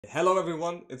Hello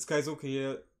everyone, it's Kaizuka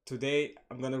here. Today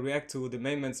I'm gonna react to the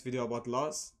main man's video about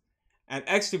Lars. And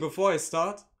actually before I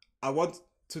start, I want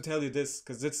to tell you this,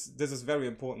 because this is very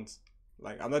important.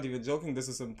 Like, I'm not even joking, this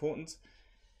is important.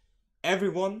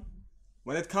 Everyone,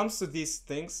 when it comes to these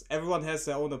things, everyone has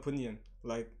their own opinion.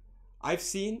 Like, I've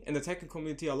seen in the technical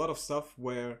community a lot of stuff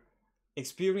where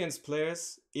experienced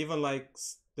players, even like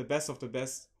the best of the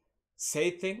best, say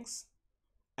things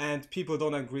and people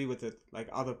don't agree with it. Like,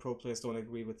 other pro players don't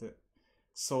agree with it.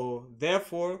 So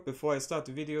therefore, before I start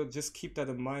the video, just keep that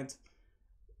in mind.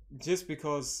 Just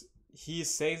because he is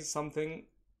saying something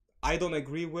I don't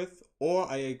agree with or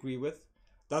I agree with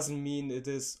doesn't mean it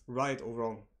is right or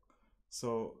wrong.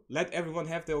 So let everyone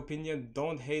have their opinion.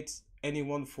 Don't hate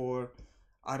anyone for,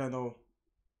 I don't know,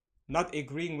 not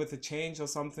agreeing with the change or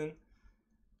something.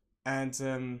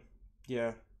 And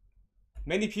yeah,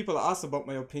 many people asked about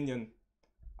my opinion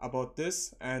about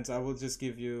this, and I will just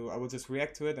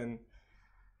react to it and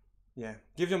yeah,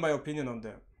 give you my opinion on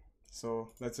that.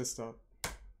 So let's just start.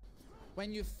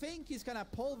 When you think he's gonna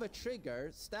pull the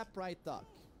trigger, step right duck.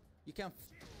 You can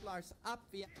Lars up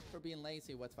the for being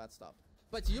lazy with that stuff.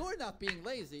 But you're not being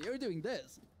lazy, you're doing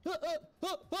this.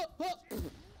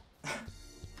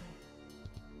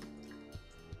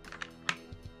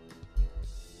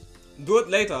 Do it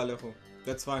later, Alejo.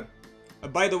 That's fine.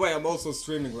 By the way, I'm also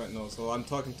streaming right now, so I'm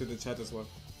talking to the chat as well.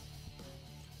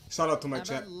 Shout out to my and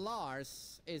chat. Then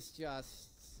Lars is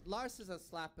a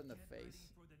slap in the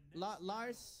face.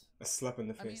 Lars. A slap in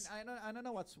the face. I mean, I don't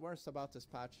know what's worse about this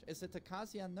patch. Is it the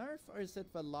Kazuya nerf or is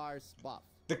it the Lars buff?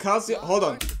 The Kazuya, hold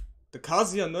on. The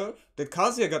Kazuya nerf? Did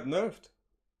Kazuya got nerfed?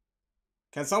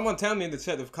 Can someone tell me in the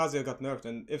chat if Kazuya got nerfed,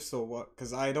 and if so, what?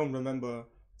 Because I don't remember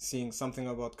seeing something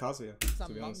about Kazuya.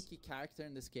 Some monkey character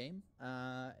in this game.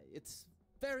 It's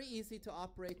very easy to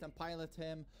operate and pilot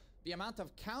him. The amount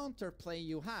of counterplay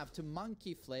you have to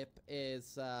monkey flip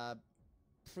is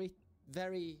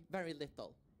very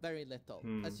little. Very little.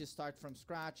 As you start from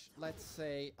scratch, let's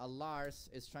say a Lars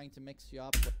is trying to mix you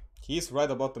up. He's right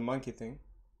about the monkey thing.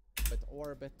 With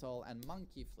orbital and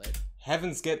monkey flip.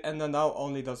 Heaven's Gate Ender now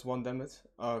only does 1 damage.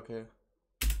 Oh, okay.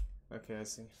 Okay, I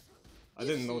see. I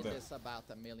didn't know that. You've seen this about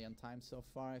a million times so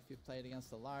far if you've played against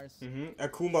the Lars.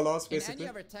 Akuma Lars, basically. In any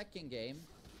other Tekken game,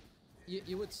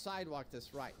 you would sidewalk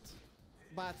this right.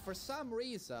 But for some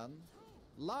reason,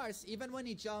 Lars, even when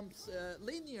he jumps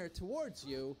linear towards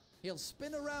you, he'll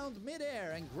spin around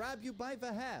midair and grab you by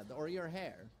the head or your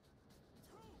hair.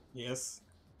 Yes,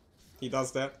 he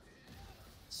does that.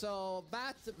 So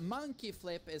that monkey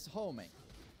flip is homing.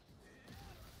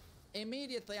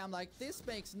 Immediately I'm like, this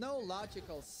makes no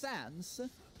logical sense.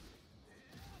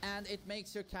 And it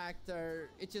makes your character,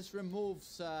 it just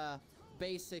removes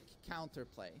basic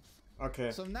counterplay.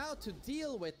 Okay. So now to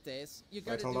deal with this, you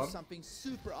gotta do something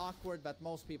super awkward that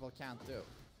most people can't do.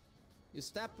 You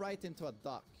step right into a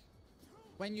duck.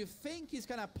 When you think he's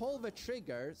gonna pull the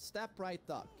trigger, step right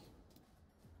duck.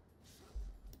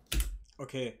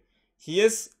 Okay. He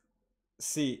is...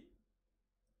 See,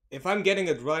 if I'm getting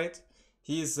it right,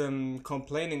 he's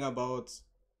complaining about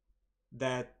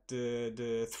that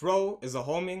the throw is a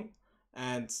homing,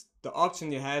 and the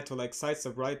option you had to like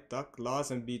sidestep right duck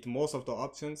Lars and beat most of the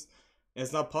options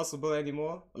is not possible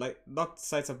anymore. Like, not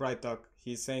sidestep right duck,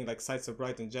 he's saying like sidestep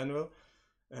right in general.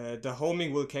 The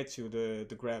homing will catch you,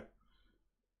 the grab.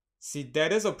 See,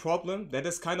 that is a problem, that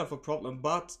is kind of a problem,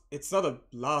 but it's not a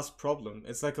Lars problem,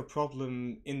 it's like a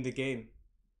problem in the game.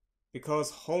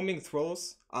 Because homing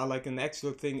throws are like an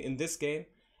actual thing in this game,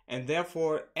 and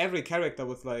therefore every character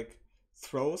with like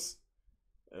throws,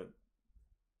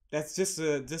 that's just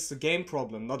a game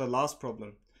problem, not a Lars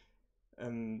problem.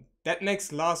 That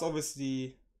makes Lars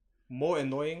obviously more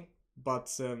annoying,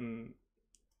 but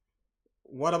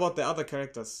what about the other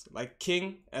characters? Like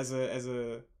King as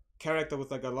a character with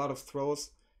like a lot of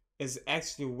throws is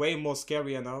actually way more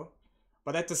scarier now.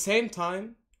 But at the same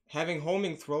time, having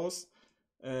homing throws,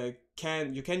 you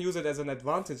can use it as an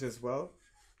advantage as well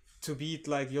to beat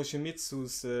like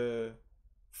Yoshimitsu's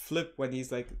flip when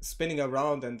he's like spinning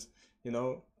around and, you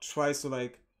know, tries to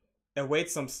like await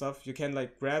some stuff. You can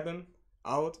like grab him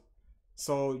out.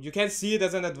 So you can see it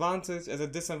as an advantage, as a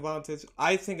disadvantage.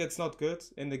 I think it's not good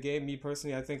in the game. Me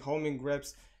personally, I think homing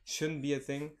grabs shouldn't be a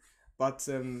thing. But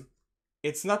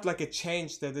it's not like a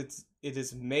change that it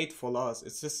is made for Lars.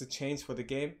 It's just a change for the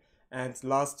game, and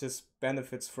Lars just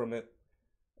benefits from it.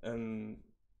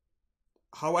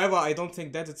 However, I don't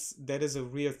think that is a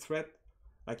real threat.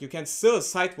 Like, you can still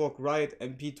sidewalk right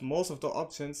and beat most of the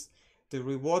options. The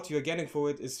reward you're getting for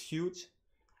it is huge,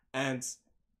 and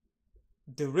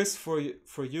the risk for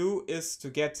you is to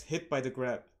get hit by the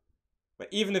grab. But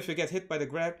even if you get hit by the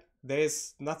grab, there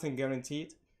is nothing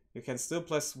guaranteed. You can still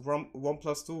plus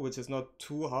 1+2, which is not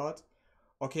too hard.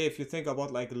 Okay, if you think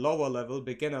about like lower level,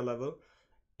 beginner level,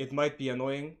 it might be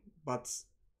annoying, but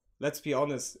let's be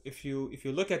honest, if you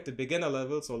look at the beginner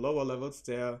levels or lower levels,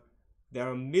 there are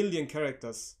a million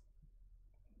characters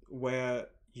where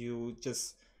you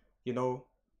just, you know,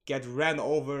 get ran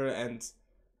over, and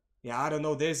yeah, I don't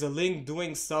know, there's a Link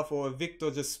doing stuff or a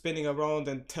Victor just spinning around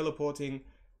and teleporting.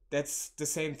 That's the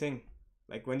same thing.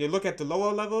 Like when you look at the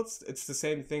lower levels, it's the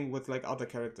same thing with like other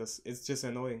characters. It's just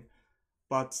annoying.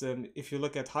 But if you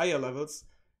look at higher levels,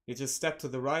 you just step to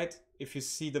the right. If you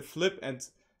see the flip and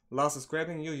Lars is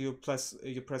grabbing you, you press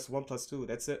 1+2.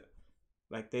 That's it.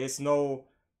 Like there's no,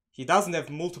 he doesn't have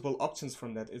multiple options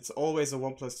from that. It's always a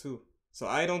 1+2. So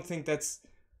I don't think that's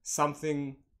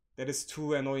something that is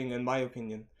too annoying in my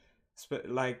opinion.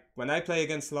 Like when I play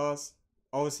against Lars,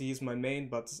 obviously he's my main,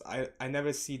 but I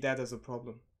never see that as a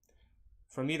problem.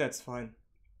 For me, that's fine.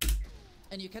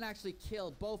 And you can actually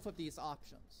kill both of these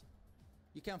options.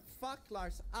 You can fuck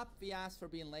Lars up the ass for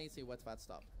being lazy with that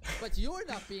stuff. But you're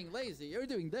not being lazy, you're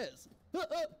doing this.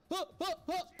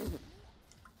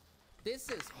 This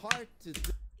is hard to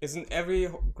do. Isn't every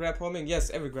grab homing? Yes,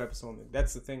 every grab is homing.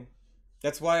 That's the thing.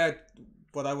 That's why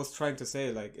what I was trying to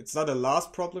say, like, it's not a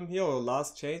last problem here or a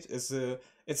last change. It's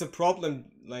a problem,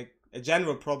 like a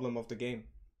general problem of the game.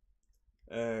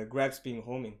 Grabs being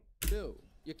homing.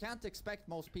 You can't expect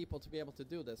most people to be able to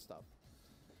do this stuff.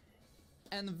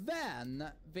 And then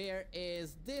there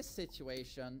is this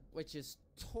situation, which is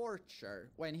torture,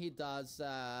 when he does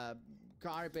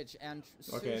garbage entry.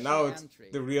 Okay, now it's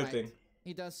the real thing.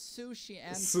 He does sushi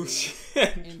entry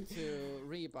Sushi into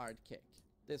rebar kick.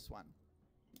 This one.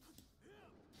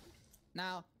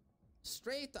 Now,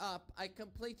 straight up, I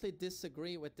completely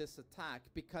disagree with this attack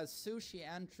because sushi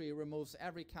entry removes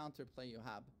every counterplay you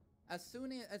have. As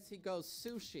soon as he goes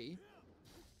sushi,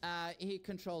 he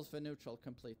controls the neutral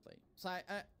completely. So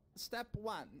step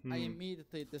one, I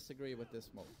immediately disagree with this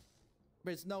move.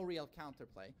 There's no real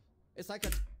counterplay. It's like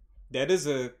a... That is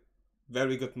a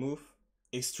very good move.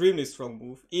 Extremely strong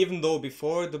move. Even though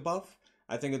before the buff,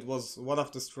 I think it was one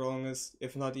of the strongest,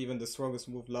 if not even the strongest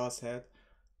move Lars had.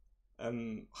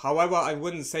 However, I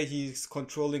wouldn't say he's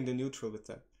controlling the neutral with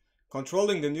that.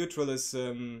 Controlling the neutral is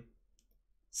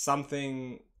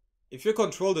something... If you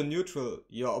control the neutral,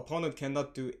 your opponent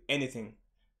cannot do anything.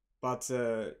 But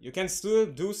you can still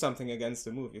do something against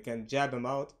the move. You can jab him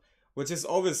out, which is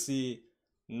obviously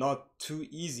not too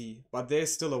easy, but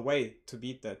there's still a way to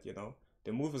beat that, you know.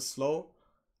 The move is slow,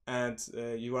 and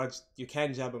you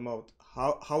can jab him out.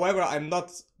 However, I'm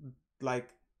not like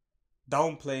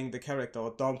downplaying the character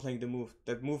or downplaying the move.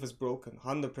 That move is broken.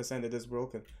 100% it is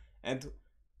broken. And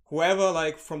whoever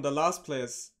like from the last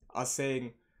players are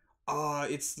saying,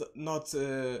 it's not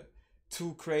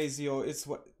too crazy, or it's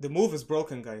what the move is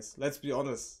broken, guys. Let's be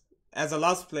honest. As a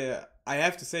last player, I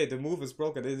have to say the move is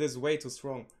broken. It is way too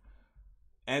strong,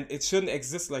 and it shouldn't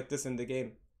exist like this in the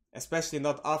game, especially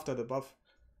not after the buff.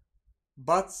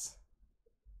 But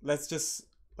let's just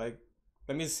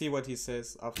let me see what he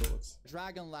says afterwards.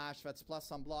 Dragon Lash, that's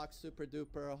plus on block, super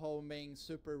duper homing,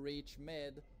 super reach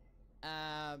mid.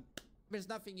 There's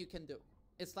nothing you can do.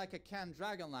 It's like a Ken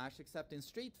Dragon Lash, except in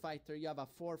Street Fighter you have a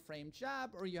 4-frame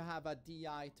jab or you have a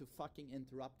DI to fucking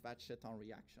interrupt that shit on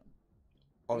reaction.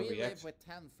 We live with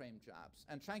 10-frame jabs,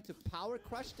 and trying to power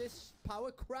crush this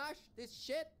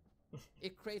shit,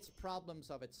 it creates problems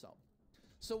of its own.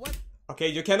 So what? Okay,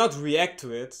 you cannot react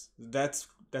to it. That's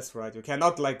right. You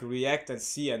cannot like react and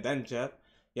see and then jab.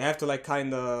 You have to like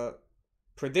kind of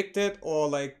predict it, or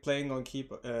like playing on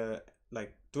keep,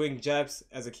 like doing jabs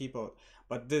as a keep out.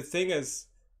 But the thing is,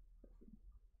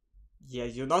 yeah,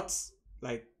 you're not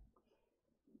like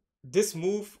this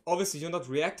move. Obviously, you're not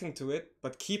reacting to it,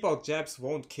 but keep out jabs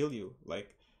won't kill you.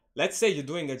 Like, let's say you're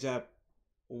doing a jab.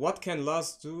 What can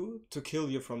Lars do to kill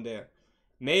you from there?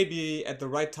 Maybe at the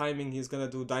right timing, he's gonna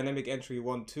do dynamic entry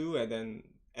 1-2 and then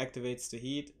activates the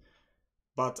heat.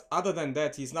 But other than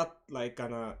that, he's not like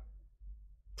gonna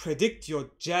predict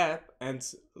your jab and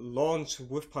launch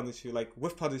whiff punish you, like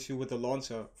whiff punish you with a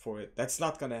launcher for it. That's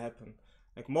not gonna happen.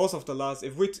 Like most of the Lars,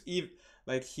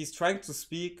 like he's trying to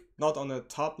speak not on a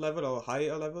top level or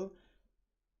higher level,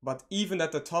 but even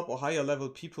at the top or higher level,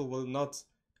 people will not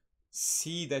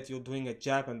see that you're doing a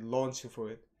jab and launch you for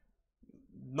it.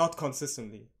 Not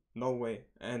consistently, no way.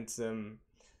 And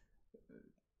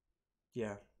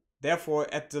yeah, therefore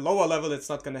at the lower level it's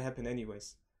not gonna happen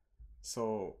anyways.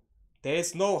 So there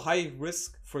is no high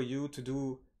risk for you to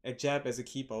do a jab as a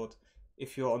keep out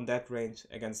if you're on that range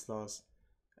against Lars.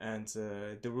 And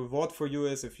the reward for you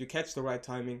is if you catch the right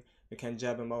timing, you can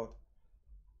jab him out.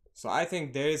 So I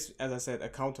think there is, as I said, a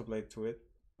counterblade to it,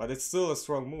 but it's still a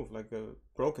strong move, like a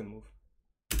broken move.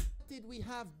 What did we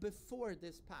have before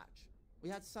this patch? We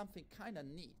had something kind of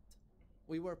neat.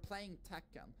 We were playing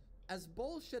Tekken. As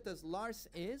bullshit as Lars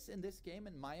is in this game,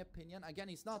 in my opinion, again,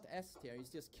 he's not S tier, he's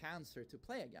just cancer to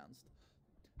play against.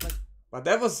 But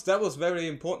that was very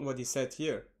important what he said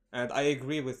here, and I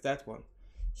agree with that one.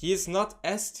 He is not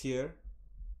S tier.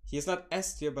 He is not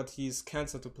S tier, but he's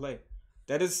cancer to play.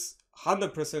 That is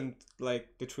 100%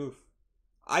 like the truth.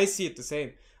 I see it the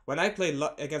same. When I play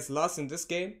against Lars in this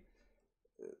game,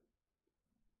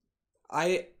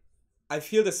 I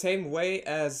feel the same way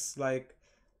as like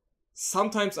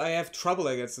sometimes I have trouble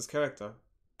against this character,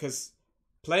 because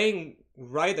playing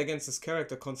right against this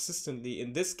character consistently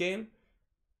in this game,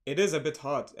 it is a bit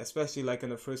hard, especially like in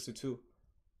the first two.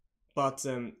 But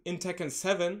in Tekken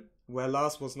 7, where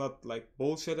Lars was not like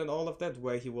bullshit and all of that,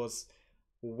 where he was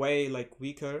way like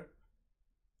weaker,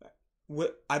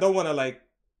 I don't want to like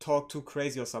talk too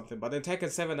crazy or something, but in Tekken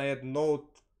 7 I had no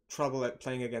trouble at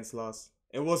playing against Lars.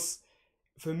 It was,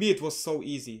 for me it was so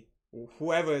easy.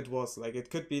 Whoever it was, like it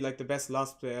could be like the best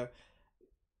Lars player,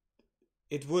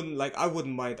 it wouldn't, like I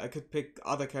wouldn't mind. I could pick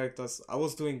other characters. I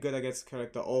was doing good against the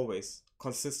character always,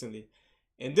 consistently.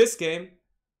 In this game,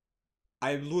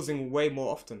 I'm losing way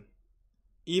more often.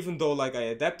 Even though like I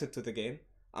adapted to the game,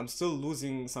 I'm still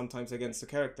losing sometimes against the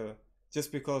character,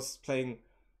 just because playing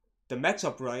the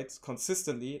matchup right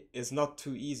consistently is not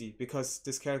too easy, because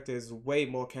this character is way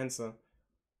more cancer.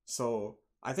 So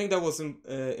I think that was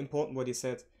important what he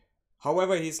said.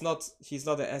 However, he's not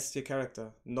a S tier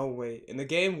character. No way. In a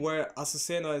game where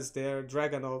Azucena is there,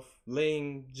 Dragunov,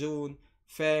 Ling, June,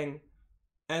 Fang,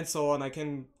 and so on, I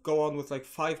can go on with like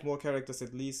 5 more characters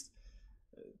at least.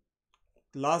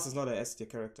 Lars is not an S tier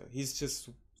character. He's just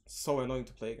so annoying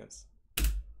to play against.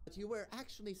 But you were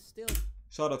actually still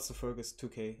Shoutouts to Fergus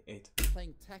 2K8.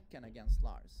 playing Tekken against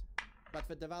Lars. But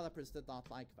the developers did not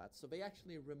like that, so they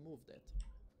actually removed it.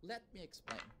 Let me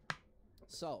explain.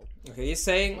 So, okay, you're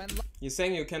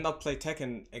saying you cannot play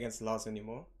Tekken against Lars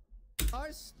anymore.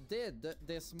 Lars did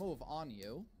this move on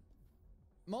you.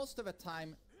 Most of the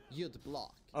time, you'd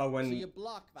block. Oh, when so you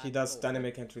block that he does move.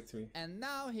 Dynamic Entry 3. And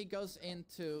now he goes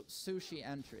into Sushi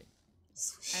Entry.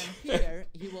 And here,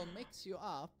 he will mix you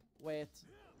up with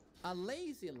a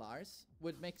lazy Lars,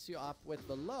 would mix you up with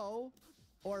the low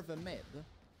or the mid.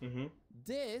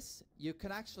 This, you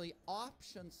can actually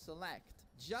option select,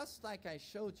 just like I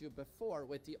showed you before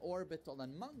with the orbital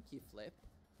and monkey flip,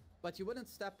 but you wouldn't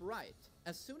step right.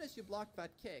 As soon as you block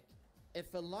that kick,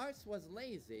 if the Lars was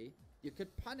lazy, you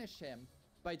could punish him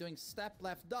by doing step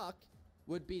left duck,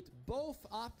 would beat both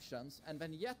options, and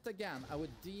then yet again, I would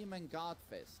Demon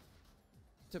Godfist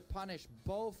to punish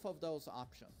both of those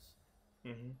options.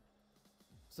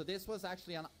 So this was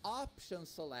actually an option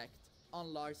select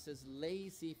on Lars's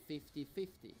lazy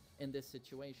 50-50 in this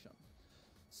situation.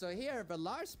 So here, the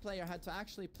Lars player had to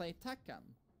actually play Tekken.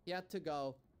 He had to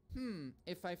go,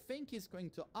 if I think he's going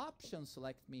to option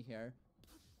select me here,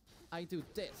 I do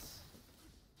this.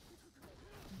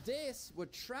 This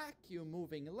would track you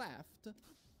moving left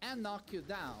and knock you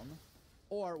down,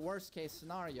 or worst case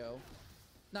scenario,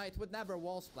 no, it would never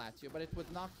wall splat you, but it would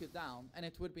knock you down and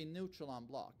it would be neutral on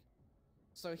block.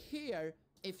 So here,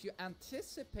 if you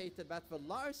anticipated that the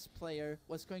Lars player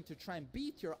was going to try and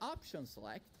beat your option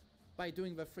select by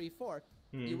doing the 3-4,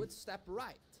 you would step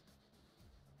right.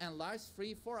 And Lars'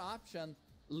 3-4 option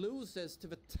loses to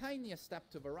the tiniest step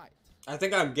to the right. I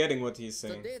think I'm getting what he's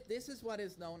saying. So this is what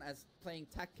is known as playing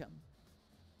Tekken.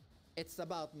 It's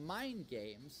about mind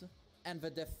games, and the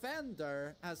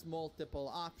defender has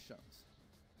multiple options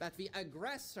that the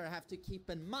aggressor have to keep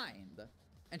in mind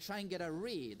and try and get a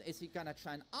read. Is he gonna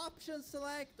try and option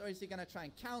select, or is he gonna try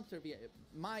and counter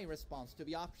my response to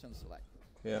the option select?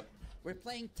 Yeah. We're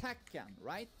playing Tekken,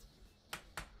 right?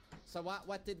 So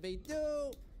what did they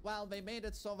do? Well, they made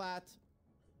it so that,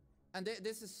 and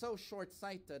this is so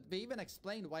short-sighted, they even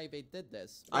explained why they did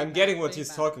this. I'm getting what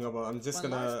he's talking about. I'm just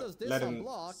gonna let him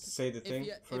say the thing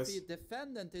first. If the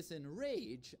defendant is in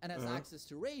rage and has access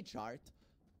to rage art,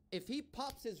 if he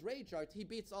pops his rage art, he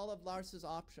beats all of Lars's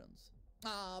options.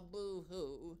 Ah,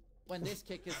 boo-hoo. When this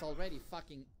kick is already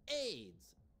fucking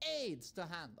AIDS to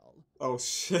handle. Oh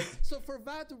shit. So for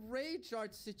that rage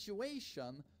art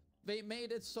situation, they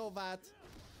made it so that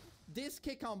this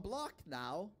kick on block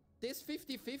now, this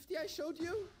 50-50 I showed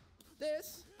you,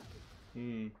 this,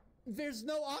 there's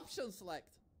no option select.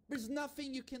 There's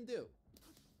nothing you can do.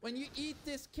 When you eat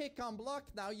this kick on block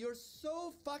now, you're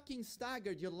so fucking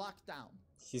staggered, you're locked down.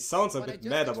 He sounds a bit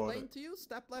mad about it. What I just explained to you,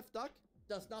 step left duck,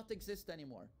 does not exist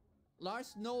anymore.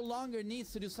 Lars no longer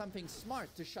needs to do something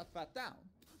smart to shut that down.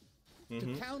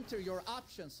 to counter your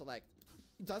option select.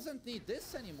 It doesn't need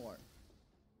this anymore.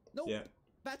 Nope, Yeah.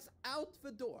 that's out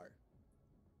the door.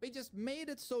 They just made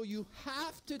it so you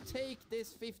have to take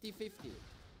this 50-50.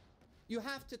 You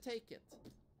have to take it.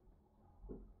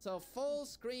 So full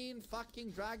screen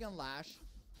fucking Dragon Lash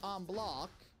on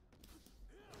block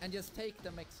and just take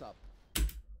the mix up.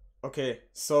 Okay,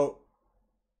 so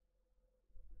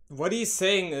what he's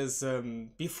saying is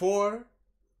before,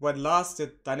 when Lars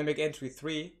did Dynamic Entry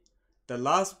 3, the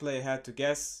last player had to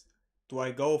guess, do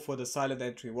I go for the Silent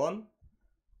Entry 1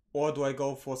 or do I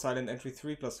go for Silent Entry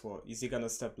 3+4? Is he gonna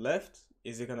step left?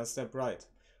 Is he gonna step right?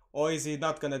 Or is he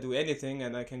not gonna do anything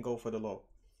and I can go for the low?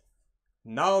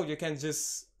 Now you can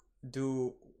just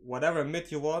do whatever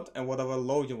mid you want and whatever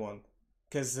low you want.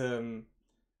 Because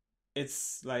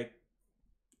it's like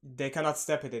they cannot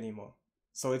step it anymore.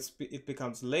 So it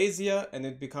becomes lazier and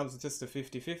it becomes just a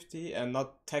 50-50 and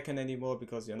not Tekken anymore,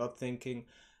 because you're not thinking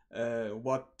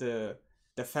what the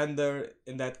defender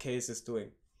in that case is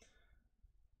doing.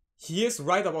 He is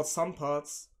right about some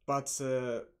parts, but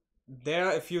there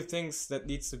are a few things that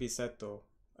needs to be said though.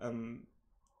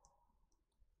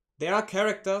 There are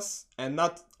characters, and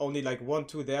not only like 1,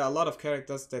 2, there are a lot of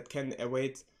characters that can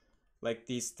evade like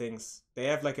these things. They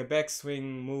have like a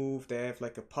backswing move, they have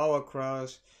like a power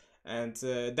crush, and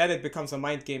then it becomes a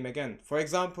mind game again. For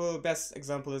example, best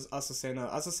example is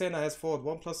Azucena. Azucena has forward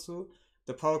 1+2,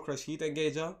 the power crush heat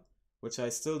engager, which I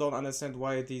still don't understand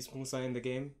why these moves are in the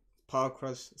game. Power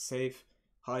crush, save,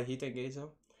 high heat engager.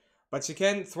 But you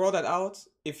can throw that out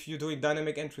if you're doing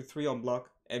Dynamic Entry 3 on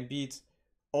block and beat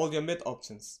all your mid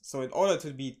options. So in order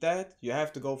to beat that, you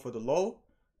have to go for the low,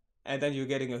 and then you're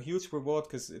getting a huge reward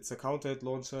because it's a counter hit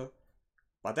launcher.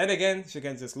 But then again, she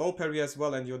can just low parry as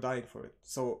well and you're dying for it.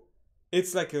 So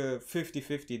it's like a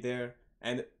 50-50 there,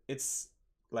 and it's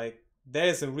like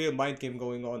there's a real mind game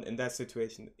going on in that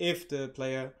situation if the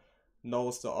player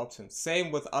knows the options.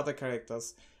 Same with other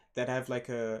characters that have like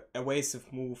a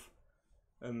evasive move.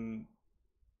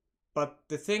 But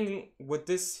the thing with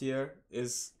this here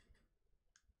is,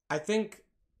 I think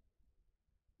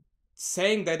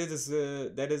saying that it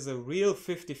is a real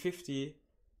 50-50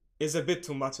 is a bit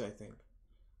too much, I think.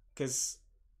 Because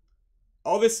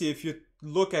obviously if you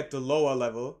look at the lower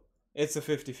level, it's a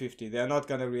 50-50. They're not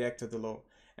gonna react to the low.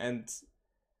 And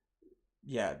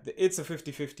yeah, it's a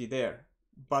 50-50 there.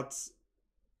 But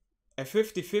a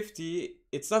 50-50,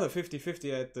 it's not a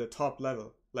 50-50 at the top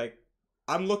level. Like,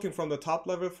 I'm looking from the top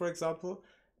level, for example,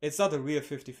 it's not a real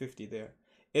 50-50 there.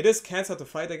 It is cancer to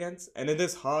fight against, and it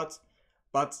is hard,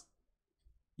 but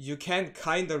you can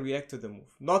kinda react to the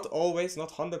move. Not always,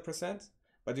 not 100%,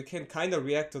 but you can kinda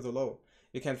react to the low.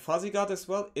 You can fuzzy guard as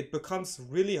well. It becomes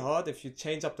really hard if you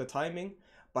change up the timing,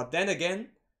 but then again,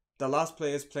 the last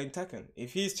player is playing Tekken.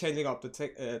 If he's changing up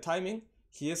the timing,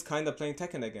 he is kinda playing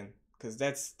Tekken again, because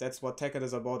that's what Tekken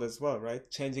is about as well, right?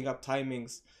 Changing up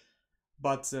timings.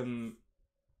 But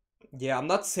yeah, I'm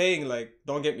not saying, like,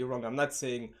 don't get me wrong, I'm not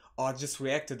saying, oh, just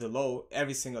react to the low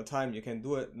every single time you can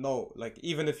do it. No, like,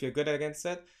 even if you're good against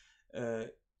that,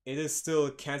 it is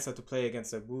still cancer to play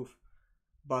against that move.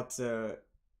 But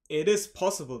it is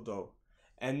possible though.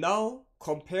 And now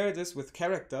compare this with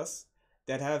characters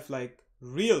that have like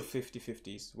real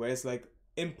 50-50s, where it's like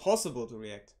impossible to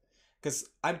react. Because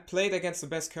I played against the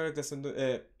best characters in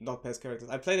the not best characters.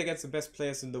 I played against the best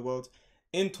players in the world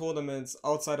in tournaments,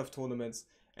 outside of tournaments,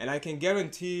 and I can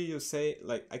guarantee say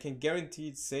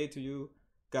to you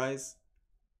guys,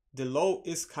 the low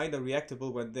is kind of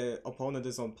reactable when the opponent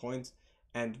is on point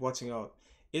and watching out.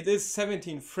 It is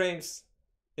 17 frames,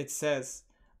 it says,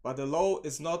 but the low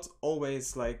is not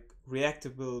always like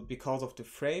reactable because of the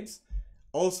frames,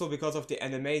 also because of the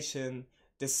animation,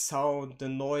 the sound, the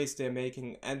noise they're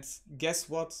making. And guess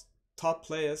what? Top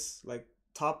players, like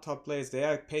top players, they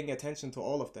are paying attention to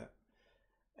all of that.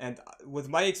 And with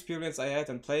my experience I had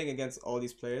and playing against all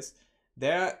these players,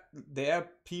 there are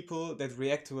people that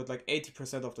react to it like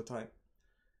 80% of the time.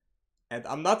 And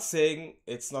I'm not saying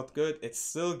it's not good, it's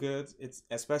still good. It's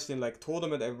especially in like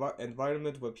tournament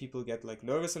environment where people get like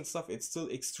nervous and stuff, it's still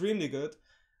extremely good.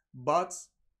 But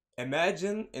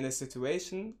imagine in a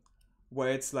situation where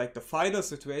it's like the final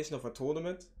situation of a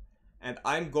tournament and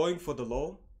I'm going for the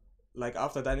low, like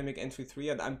after Dynamic Entry 3,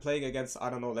 and I'm playing against, I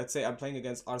don't know, let's say I'm playing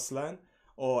against Arslan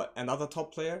or another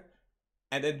top player,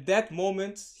 and at that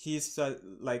moment he's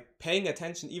like paying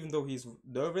attention even though he's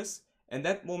nervous. In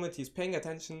that moment he's paying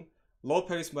attention, low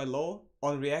parries my low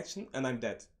on reaction, and I'm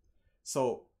dead.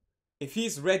 So if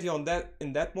he's ready on that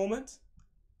in that moment,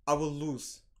 I will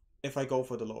lose. If I go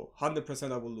for the low,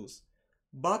 100% I will lose.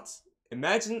 But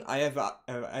imagine I have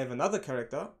another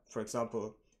character, for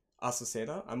example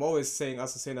Azucena. I'm always saying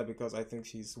Azucena because I think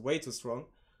she's way too strong.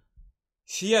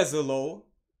 She has a low,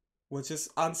 which is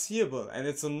unseeable, and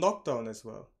it's a knockdown as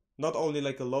well. Not only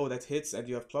like a low that hits and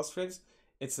you have plus frames,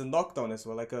 it's a knockdown as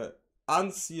well, like a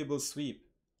unseeable sweep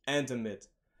and a mid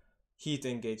heat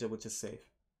engager, which is safe.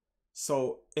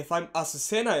 So if I'm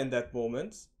Azucena in that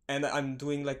moment and I'm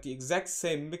doing like the exact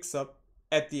same mix-up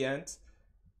at the end,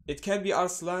 it can be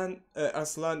Arslan,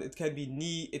 it can be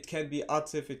Ni, it can be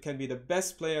Atif, it can be the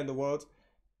best player in the world.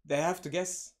 They have to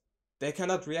guess. They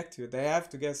cannot react to it. They have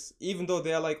to guess. Even though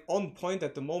they are like on point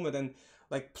at the moment and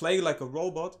like playing like a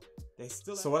robot, they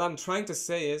still. So what I'm trying to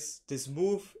say is this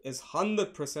move is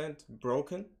 100%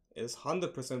 broken. It is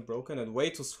 100% broken and way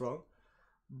too strong.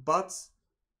 But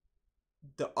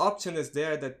the option is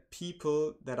there that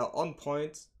people that are on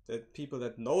point, that people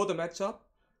that know the matchup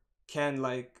can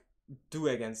like do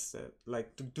against it,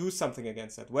 like to do something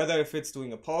against it. Whether if it's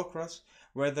doing a power crush,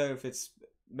 whether if it's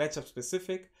matchup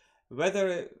specific,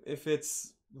 whether if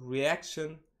it's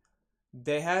reaction,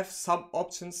 they have some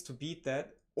options to beat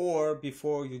that or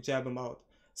before you jab them out.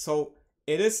 So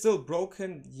it is still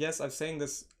broken. Yes, I'm saying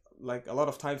this like a lot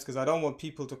of times because I don't want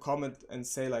people to comment and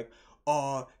say like,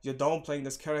 oh, you're downplaying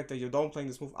this character, you're downplaying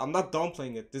this move. I'm not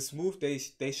downplaying it. This move, they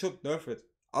should nerf it.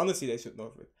 Honestly, they should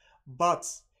nerf it. But,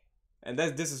 and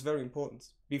this is very important,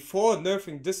 before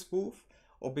nerfing this move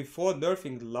or before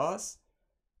nerfing Lars,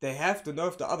 they have to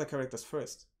nerf the other characters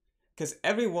first. Because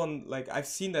everyone, like I've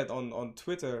seen that on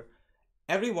Twitter,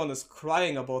 everyone is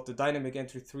crying about the dynamic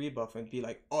entry 3 buff and be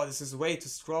like, oh, this is way too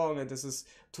strong and this is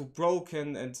too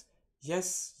broken. And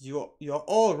yes, you're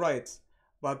all right.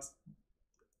 But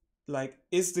like,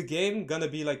 is the game gonna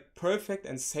be like perfect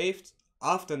and saved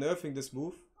after nerfing this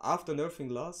move? After nerfing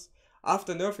Lars?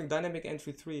 After nerfing dynamic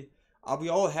entry 3? Are we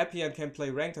all happy and can play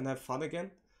ranked and have fun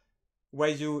again? Where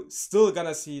you still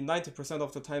gonna see 90%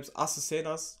 of the times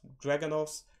Azucenas,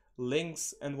 Dragonovs,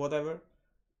 Lynx and whatever,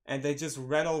 and they just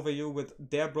ran over you with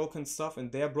their broken stuff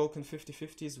and their broken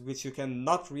 50-50s, which you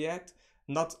cannot react,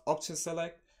 not option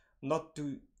select, not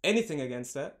do anything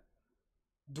against that.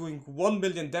 Doing 1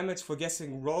 million damage for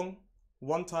guessing wrong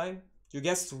one time. You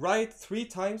guessed right 3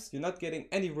 times, you're not getting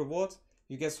any reward.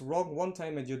 You guess wrong 1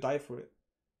 time and you die for it.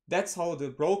 That's how the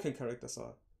broken characters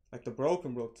are. Like the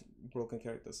broken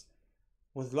characters.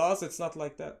 With Lars, it's not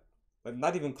like that. But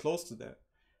not even close to that.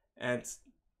 And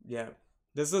yeah,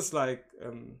 this is like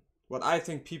what I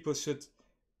think people should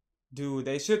do.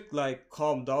 They should like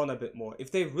calm down a bit more.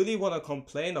 If they really want to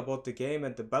complain about the game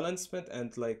and the balancement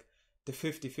and like the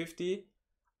 50-50,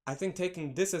 I think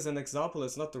taking this as an example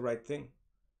is not the right thing.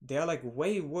 They are like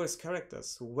way worse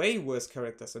characters and way worse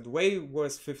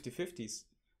 50-50s.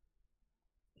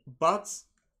 But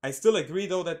I still agree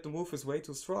though that the move is way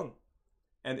too strong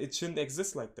and it shouldn't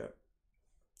exist like that.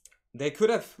 They could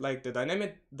have like the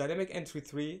dynamic entry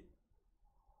 3.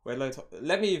 Wait,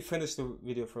 let me finish the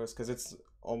video first because it's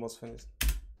almost finished.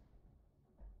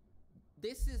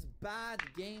 This is bad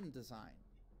game design.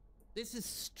 This is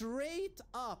straight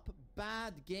up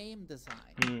bad game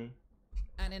design.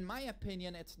 And in my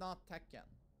opinion, it's not Tekken.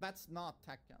 That's not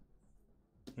Tekken.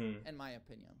 In my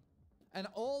opinion. And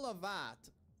all of that,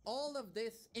 all of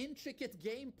this intricate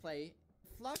gameplay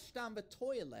flushed down the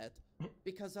toilet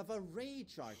because of a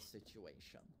rage art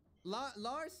situation.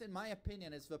 Lars, in my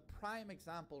opinion, is the prime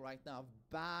example right now of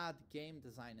bad game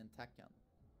design in Tekken.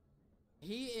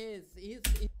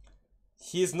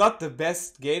 He's not the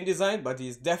best game design, but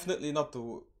he's definitely not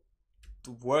the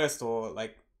worst or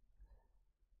like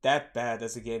that bad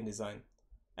as a game design.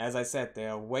 As I said,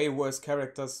 there are way worse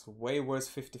characters, way worse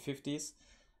 50-50s.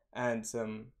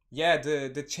 And yeah,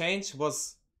 the change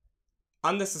was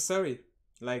unnecessary.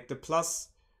 Like the plus,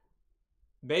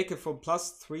 make it from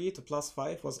 +3 to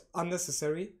 +5 was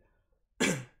unnecessary.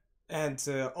 And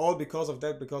all because of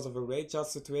that, because of a rage art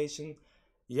situation.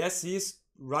 Yes, he's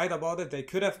right about it. They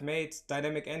could have made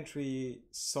dynamic entry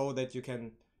so that you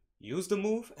can use the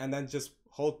move and then just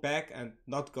hold back and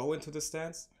not go into the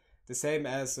stance. The same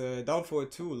as down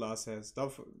forward 2 Lars has.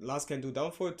 Lars can do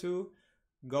down forward 2,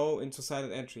 go into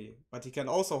silent entry. But he can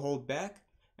also hold back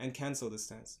and cancel the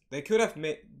stance. They could have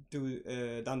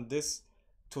done this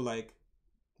to like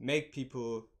make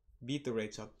people beat the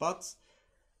rage art. But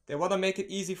they want to make it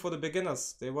easy for the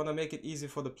beginners. They want to make it easy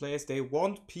for the players. They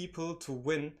want people to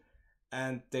win.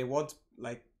 And they want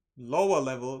like lower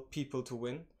level people to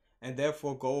win. And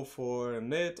therefore go for a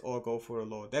mid or go for a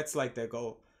low. That's like their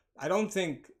goal. I don't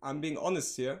think, I'm being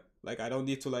honest here, like I don't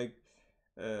need to like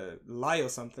lie or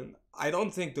something. I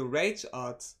don't think the rage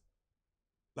art,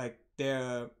 like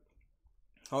their,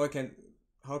 how can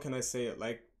I say it,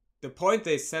 like the point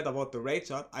they said about the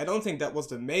rage art, I don't think that was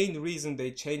the main reason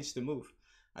they changed the move.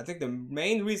 I think the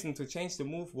main reason to change the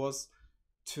move was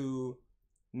to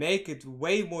make it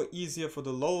way more easier for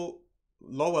the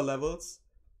lower levels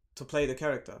to play the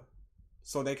character.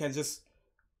 So they can just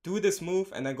do this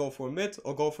move and then go for mid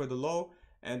or go for the low,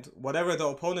 and whatever the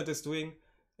opponent is doing,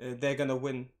 they're gonna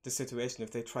win the situation.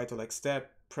 If they try to like stab,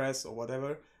 press or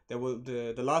whatever,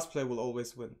 the last player will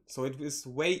always win. So it is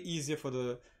way easier for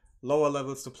the lower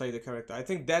levels to play the character. I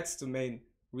think that's the main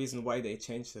reason why they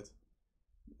changed it.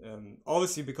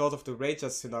 Obviously because of the Rager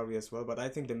scenario as well, but I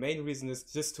think the main reason is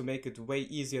just to make it way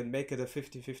easier and make it a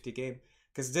 50-50 game.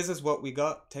 Because this is what we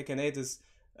got. Tekken 8 is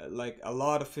like a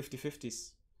lot of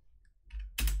 50-50s.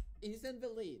 He's in the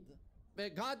lead.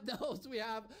 But God knows we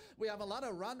have a lot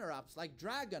of runner-ups like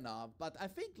Dragonov, but I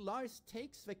think Lars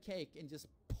takes the cake in just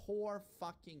poor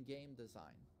fucking game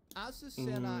design.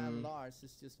 Azucena and Lars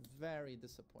is just very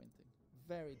disappointing.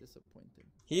 Very disappointing.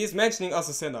 He is mentioning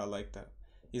Azucena like that.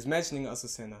 He's mentioning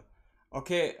Azucena.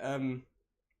 Okay,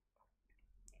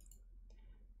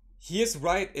 he is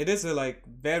right. It is a like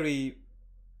very,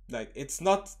 like, it's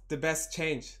not the best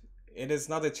change. It is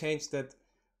not a change that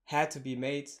had to be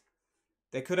made.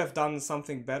 They could have done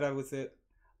something better with it.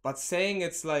 But saying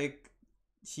it's like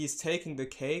he's taking the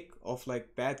cake of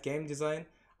like bad game design,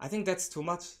 I think that's too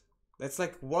much. That's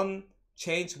like one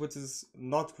change which is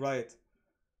not right.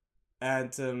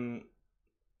 And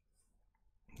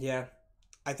yeah,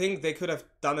 I think they could have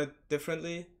done it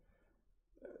differently.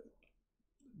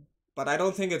 But I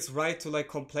don't think it's right to like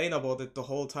complain about it the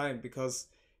whole time, because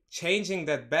changing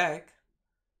that back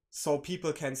so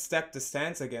people can step the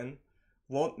stance again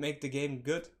won't make the game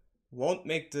good, won't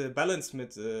make the balance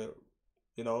mid,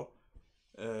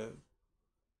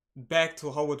 back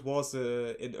to how it was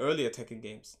in earlier Tekken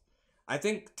games. I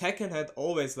think Tekken had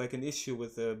always like an issue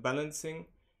with the balancing.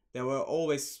 There were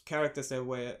always characters that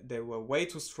were way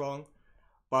too strong,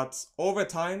 but over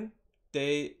time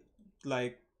they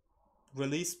like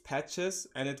released patches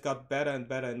and it got better and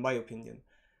better in my opinion.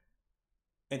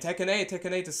 In Tekken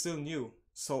 8 is still new,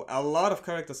 so a lot of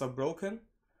characters are broken.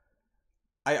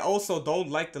 I also don't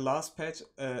like the last patch.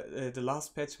 The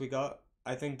last patch we got.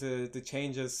 I think the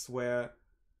changes were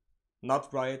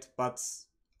not right, but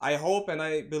I hope and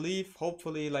I believe,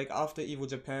 hopefully, like after Evo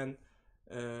Japan,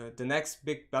 the next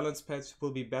big balance patch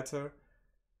will be better.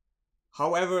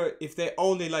 However, if they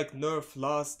only like nerf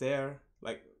Lars there,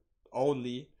 like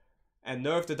only, and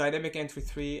nerf the dynamic entry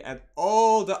 3 and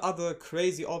all the other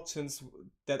crazy options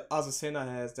that Azucena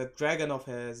has, that Dragonov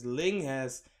has, Ling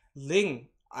has, Ling.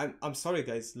 I'm sorry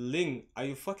guys, Ling, are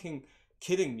you fucking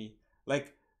kidding me?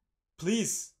 Like,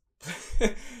 please.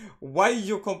 Why are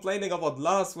you complaining about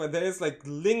Lars when there is like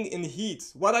Ling in heat?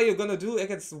 What are you gonna do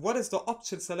against, what is the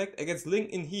option select against Ling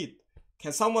in heat?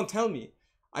 Can someone tell me?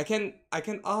 I can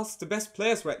ask the best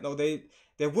players right now, they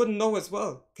wouldn't know as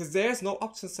well, because there's no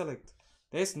option select.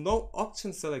 There's no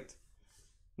option select.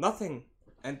 Nothing.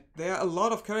 And there are a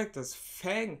lot of characters.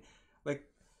 Fang, like,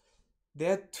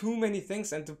 there are too many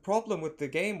things, and the problem with the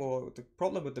game, or the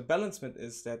problem with the balancement,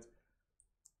 is that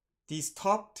these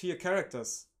top tier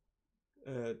characters,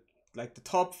 like the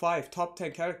top 5, top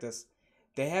 10 characters,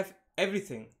 they have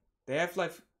everything. They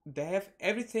have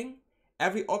everything,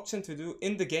 every option to do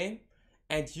in the game,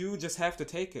 and you just have to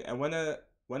take it. And when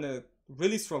a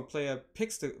really strong player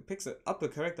picks up a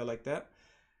character like that,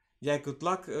 yeah, good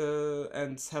luck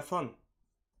and have fun.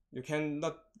 You can't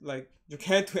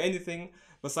do anything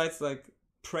besides like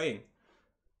praying.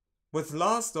 With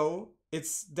Lars though,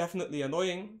 it's definitely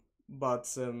annoying,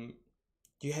 but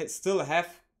you still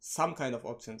have some kind of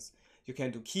options. You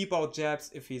can do keep out jabs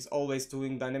if he's always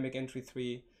doing dynamic entry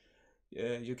 3.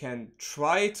 You can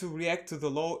try to react to the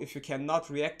low. If you cannot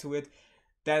react to it,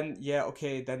 then yeah,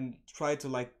 okay, then try to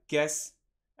like guess.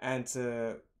 And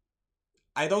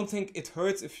I don't think it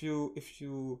hurts if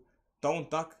you don't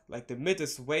duck. Like, the mid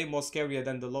is way more scarier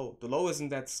than the low. The low isn't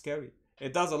that scary.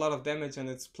 It does a lot of damage and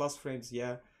it's plus frames,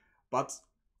 yeah, but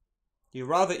you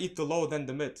rather eat the low than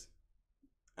the mid.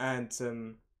 And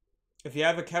if you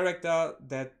have a character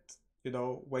that,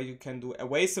 where you can do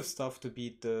evasive stuff to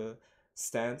beat the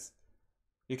stance,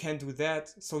 you can do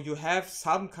that. So you have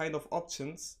some kind of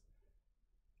options.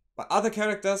 But other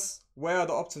characters, where are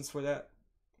the options for that?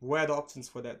 Where are the options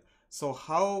for that? So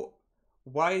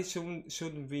why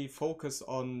shouldn't we focus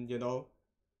on,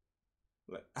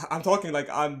 like, I'm talking like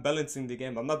I'm balancing the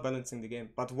game. I'm not balancing the game.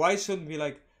 But why shouldn't we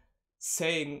like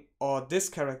saying, oh, this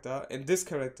character and this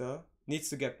character needs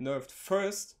to get nerfed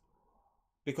first,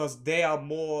 because they are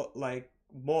more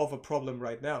of a problem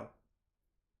right now.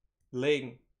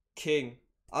 Ling, King,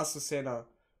 Azucena,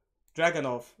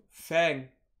 Dragonov, Fang,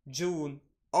 June,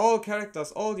 all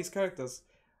these characters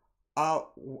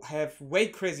have way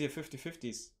crazier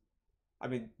 50-50s. I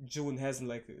mean, June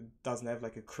doesn't have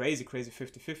like a crazy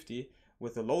 50-50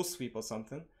 with a low sweep or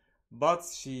something, but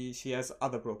she has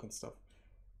other broken stuff.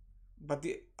 But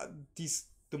the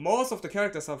most of the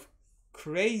characters have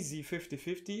crazy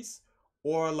 50-50s,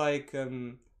 or like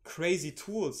crazy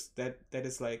tools that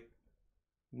is like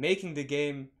making the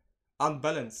game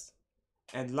unbalanced.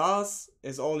 And Lars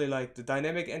is only like the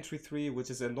dynamic entry 3, which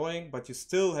is annoying, but you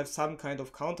still have some kind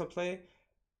of counterplay.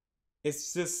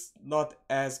 It's just not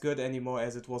as good anymore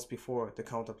as it was before, the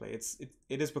counterplay.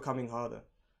 It is becoming harder.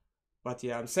 But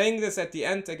yeah, I'm saying this at the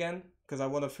end again, because I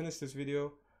want to finish this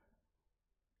video.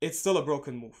 It's still a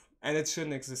broken move, and it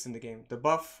shouldn't exist in the game. The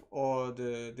buff or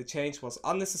the change was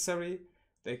unnecessary.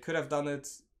 They could have done it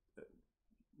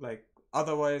like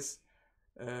otherwise.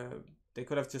 They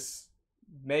could have just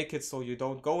make it so you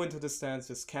don't go into the stance,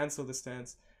 just cancel the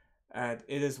stance. And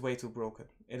it is way too broken.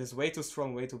 It is way too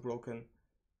strong, way too broken.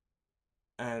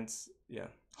 And yeah.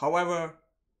 However,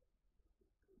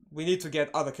 we need to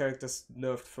get other characters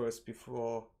nerfed first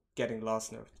before getting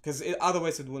Lars nerfed. Because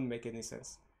otherwise it wouldn't make any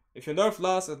sense. If you nerf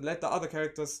Lars and let the other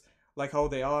characters like how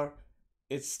they are,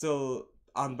 it's still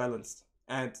unbalanced.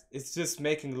 And it's just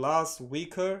making Lars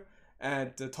weaker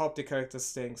and the top tier characters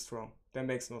staying strong. That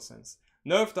makes no sense.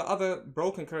 Nerf the other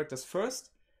broken characters first,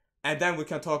 and then we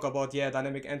can talk about, yeah,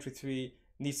 dynamic entry 3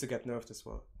 needs to get nerfed as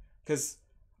well. Because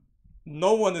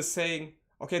no one is saying,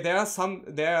 okay, there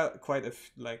are quite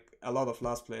a lot of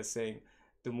Lars players saying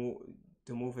the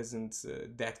move isn't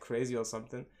that crazy or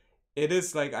something. It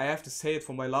is like, I have to say it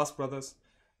for my Lars brothers,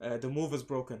 the move is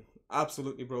broken,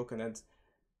 absolutely broken. And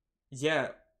yeah,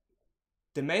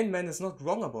 the main man is not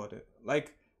wrong about it.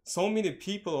 Like, so many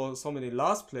people or so many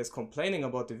Lars players complaining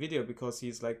about the video because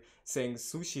he's like saying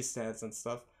sushi stance and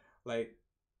stuff. Like,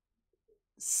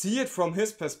 see it from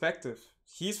his perspective.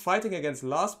 He's fighting against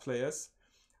Lars players.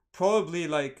 Probably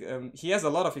like he has a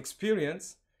lot of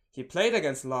experience. He played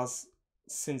against Lars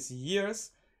since years,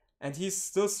 and he's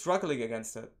still struggling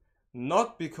against it.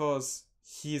 Not because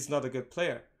he's not a good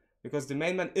player, because the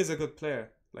main man is a good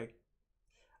player. Like,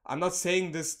 I'm not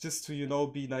saying this just to, you know,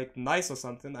 be like nice or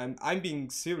something. I'm being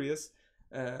serious.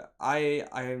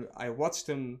 I watched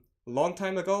him a long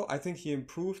time ago. I think he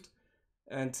improved,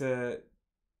 and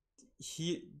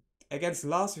he against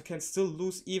Lars you can still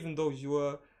lose even though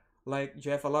you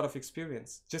have a lot of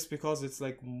experience. Just because it's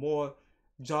like more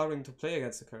jarring to play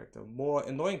against a character, more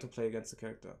annoying to play against a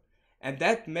character, and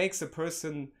that makes a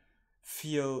person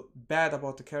feel bad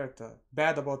about the character,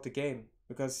 bad about the game,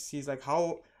 because he's like,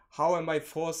 how am I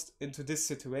forced into this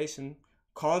situation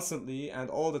constantly and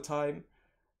all the time?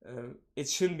 It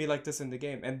shouldn't be like this in the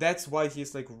game. And that's why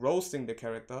he's like roasting the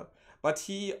character. But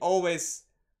he always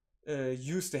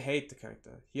used to hate the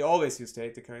character. He always used to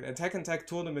hate the character. In Tekken Tag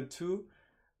Tournament 2,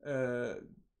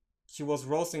 he was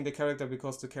roasting the character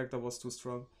because the character was too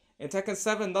strong. In Tekken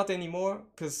 7, not anymore,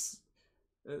 because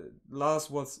Lars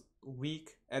was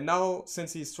weak. And now,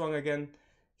 since he's strong again,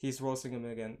 he's roasting him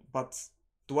again. But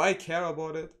do I care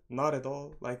about it? Not at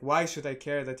all. Like, why should I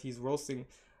care that he's roasting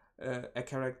a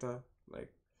character? Like,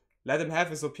 let him have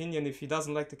his opinion. If he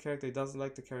doesn't like the character, he doesn't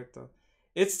like the character.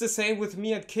 It's the same with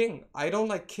me and King. I don't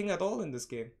like King at all in this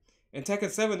game. In Tekken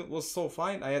 7, it was so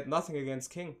fine. I had nothing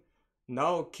against King.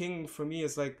 Now, King, for me,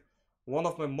 is like one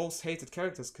of my most hated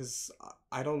characters because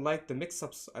I don't like the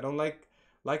mix-ups. I don't like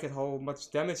it how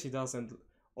much damage he does and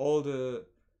all the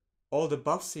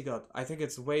buffs he got. I think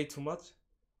it's way too much.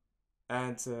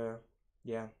 And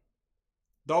yeah,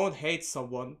 don't hate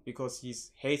someone because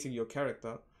he's hating your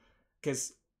character.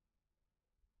 Because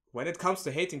when it comes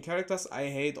to hating characters, I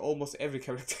hate almost every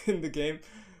character in the game.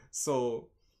 So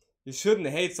you shouldn't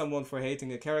hate someone for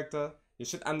hating a character. You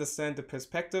should understand the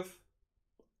perspective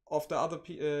of the other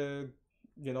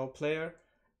player.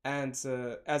 And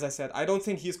as I said, I don't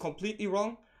think he's completely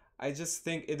wrong. I just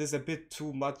think it is a bit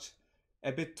too much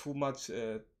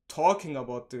talking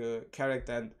about the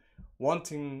character and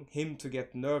wanting him to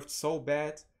get nerfed so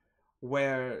bad,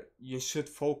 where you should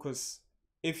focus,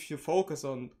 if you focus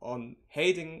on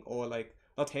hating, or like,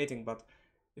 not hating, but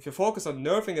if you focus on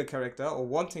nerfing a character or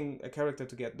wanting a character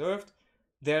to get nerfed,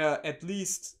 there are at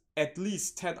least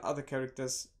 10 other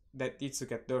characters that needs to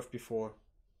get nerfed before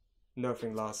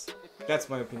nerfing Lars. That's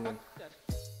my opinion.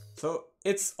 So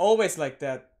it's always like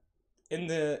that in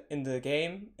the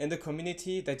game, in the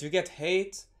community, that you get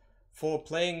hate for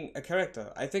playing a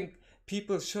character. I think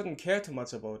people shouldn't care too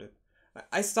much about it.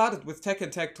 I started with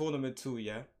Tekken Tag Tournament 2,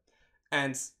 yeah?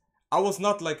 And I was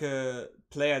not like a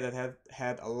player that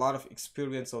had a lot of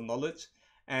experience or knowledge.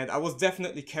 And I was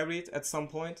definitely carried at some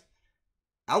point.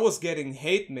 I was getting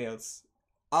hate mails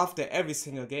after every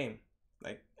single game.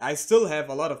 Like, I still have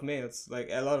a lot of mails, like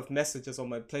a lot of messages on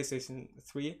my PlayStation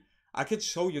 3. I could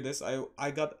show you this.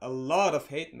 I got a lot of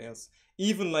hate mails.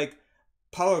 Even like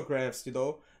power graphs, you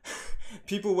know.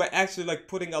 People were actually like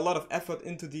putting a lot of effort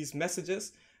into these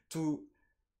messages to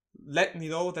let me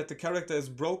know that the character is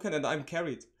broken and I'm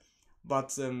carried.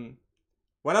 But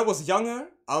when I was younger,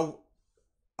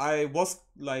 I was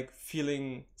like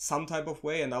feeling some type of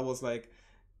way, and I was like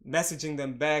messaging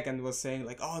them back and was saying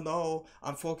like, oh no,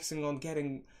 I'm focusing on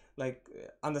getting like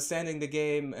understanding the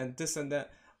game and this and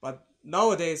that. But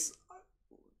nowadays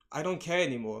I don't care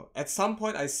anymore. At some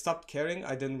point I stopped caring.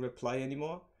 I didn't reply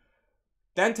anymore.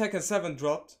 Then Tekken 7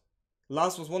 dropped.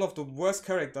 Lars was one of the worst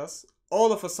characters.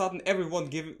 All of a sudden everyone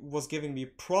was giving me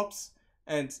props,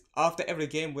 and after every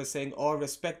game we're saying, oh,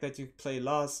 respect that you play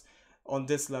Lars on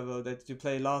this level, that you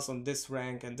play Lars on this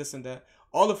rank and this and that.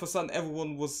 All of a sudden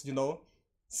everyone was, you know,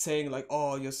 saying like,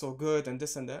 oh, you're so good and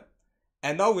this and that.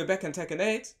 And now we're back in Tekken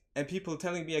 8 and people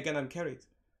telling me again I'm carried.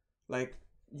 Like,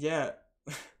 yeah,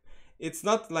 it's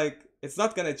not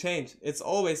gonna change. It's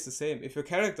always the same. If your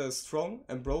character is strong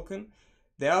and broken,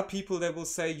 there are people that will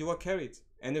say you are carried.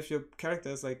 And if your character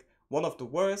is like one of the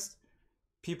worst,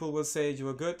 people will say you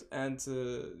are good and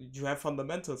you have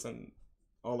fundamentals and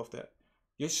all of that.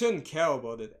 You shouldn't care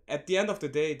about it. At the end of the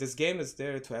day, this game is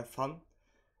there to have fun.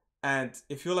 And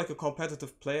if you're like a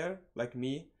competitive player like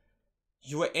me,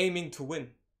 you are aiming to win.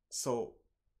 So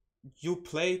you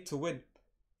play to win.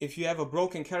 If you have a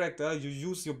broken character, you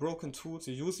use your broken tools,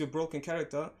 you use your broken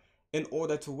character in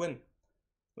order to win.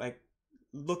 Like,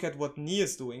 look at what Ni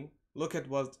is doing, look at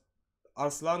what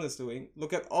Arslan is doing,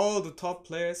 look at all the top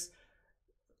players,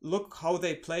 look how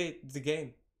they play the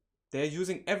game. They're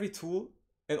using every tool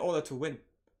in order to win.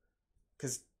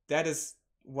 Because that is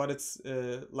what it's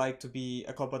like to be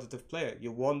a competitive player.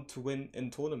 You want to win in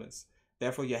tournaments.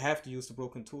 Therefore, you have to use the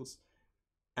broken tools.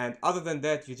 And other than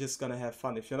that, you're just gonna have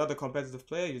fun. If you're not a competitive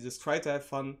player, you just try to have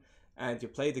fun and you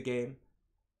play the game.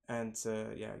 And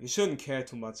yeah, you shouldn't care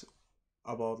too much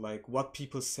about like what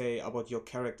people say about your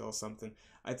character or something.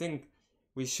 I think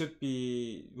we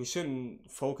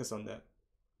shouldn't focus on that.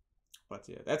 But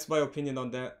yeah, that's my opinion on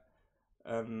that.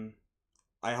 Um,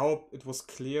 I hope it was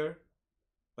clear,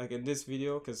 like in this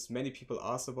video, because many people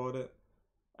asked about it.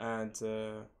 And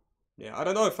yeah, I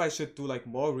don't know if I should do like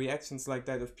more reactions like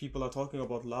that if people are talking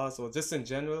about Lars or just in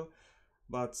general.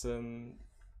 But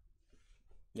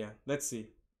yeah, let's see.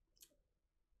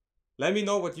 Let me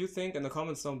know what you think in the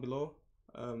comments down below.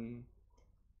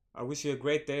 I wish you a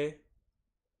great day.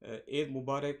 Eid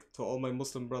Mubarak to all my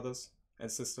Muslim brothers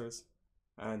and sisters.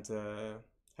 And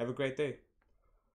have a great day.